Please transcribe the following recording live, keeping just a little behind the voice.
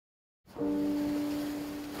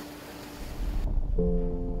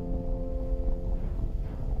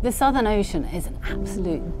The Southern Ocean is an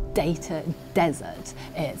absolute data desert.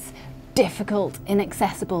 It's difficult,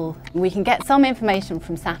 inaccessible. We can get some information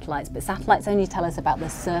from satellites, but satellites only tell us about the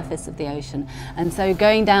surface of the ocean. And so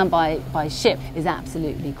going down by ship is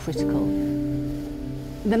absolutely critical.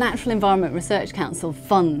 The Natural Environment Research Council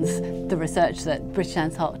funds the research that British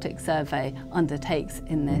Antarctic Survey undertakes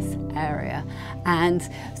in this area. And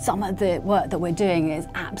some of the work that we're doing is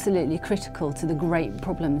absolutely critical to the great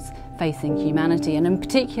problems facing humanity, and in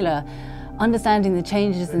particular, understanding the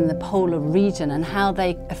changes in the polar region and how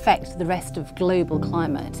they affect the rest of global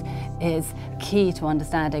climate is key to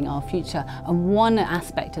understanding our future. And one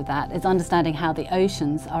aspect of that is understanding how the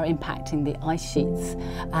oceans are impacting the ice sheets,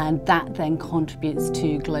 and that then contributes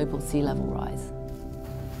to global sea level rise.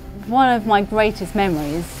 One of my greatest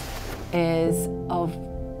memories is of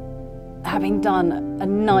having done a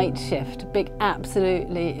night shift,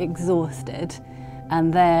 absolutely exhausted,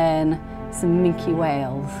 and then some minke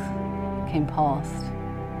whales came past,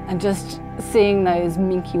 and just seeing those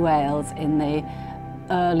minke whales in the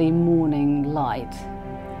early morning light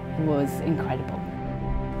was incredible.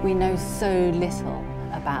 We know so little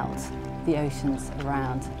about the oceans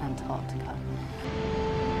around Antarctica.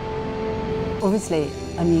 Obviously,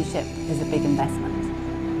 a new ship is a big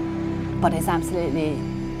investment, but it's absolutely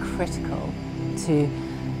critical to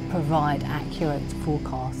provide accurate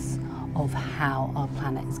forecasts of how our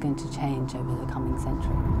planet is going to change over the coming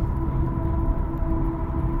century.